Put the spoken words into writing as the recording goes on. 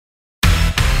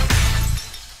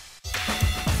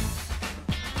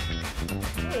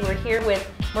We're here with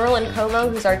Merlin Comeaux,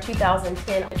 who's our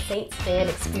 2010 Saints Fan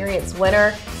Experience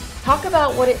winner. Talk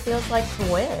about what it feels like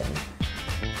to win.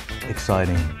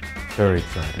 Exciting, very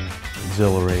exciting,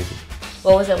 exhilarated.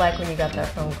 What was it like when you got that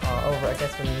phone call over, I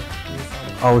guess, when you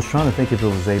saw the I was trying to think if it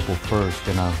was April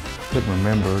 1st, and I couldn't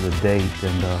remember the date,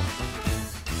 and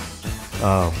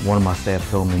one of my staff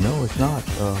told me, no, it's not.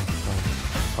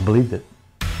 I believed it.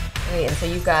 Great, and so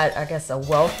you've got, I guess, a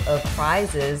wealth of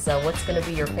prizes. What's going to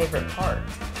be your favorite part?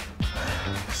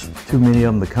 Too many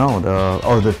of them to count,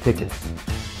 or the tickets,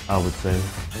 I would say,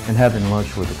 and having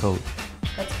lunch with the coach.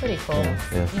 That's pretty cool.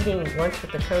 Yeah. Eating lunch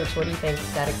with the coach, what do you think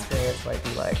that experience might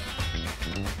be like?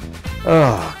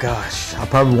 Oh, gosh, I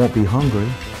probably won't be hungry.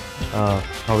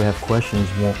 Probably have questions,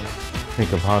 won't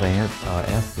think of how to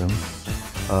ask them.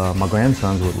 My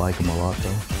grandsons would like them a lot, though.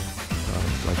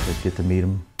 I'd like to get to meet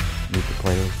them, meet the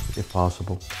players, if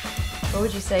possible. What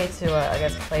would you say to, I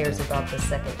guess, players about the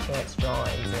second chance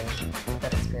drawings and what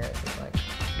that experience is like?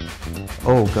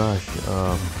 Oh, gosh,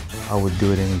 I would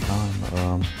do it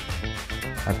anytime.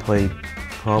 I played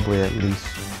probably at least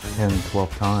 10,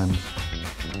 12 times,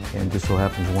 and just so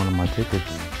happens one of my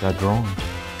tickets got drawn.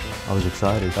 I was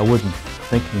excited. I wasn't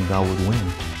thinking I would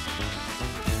win.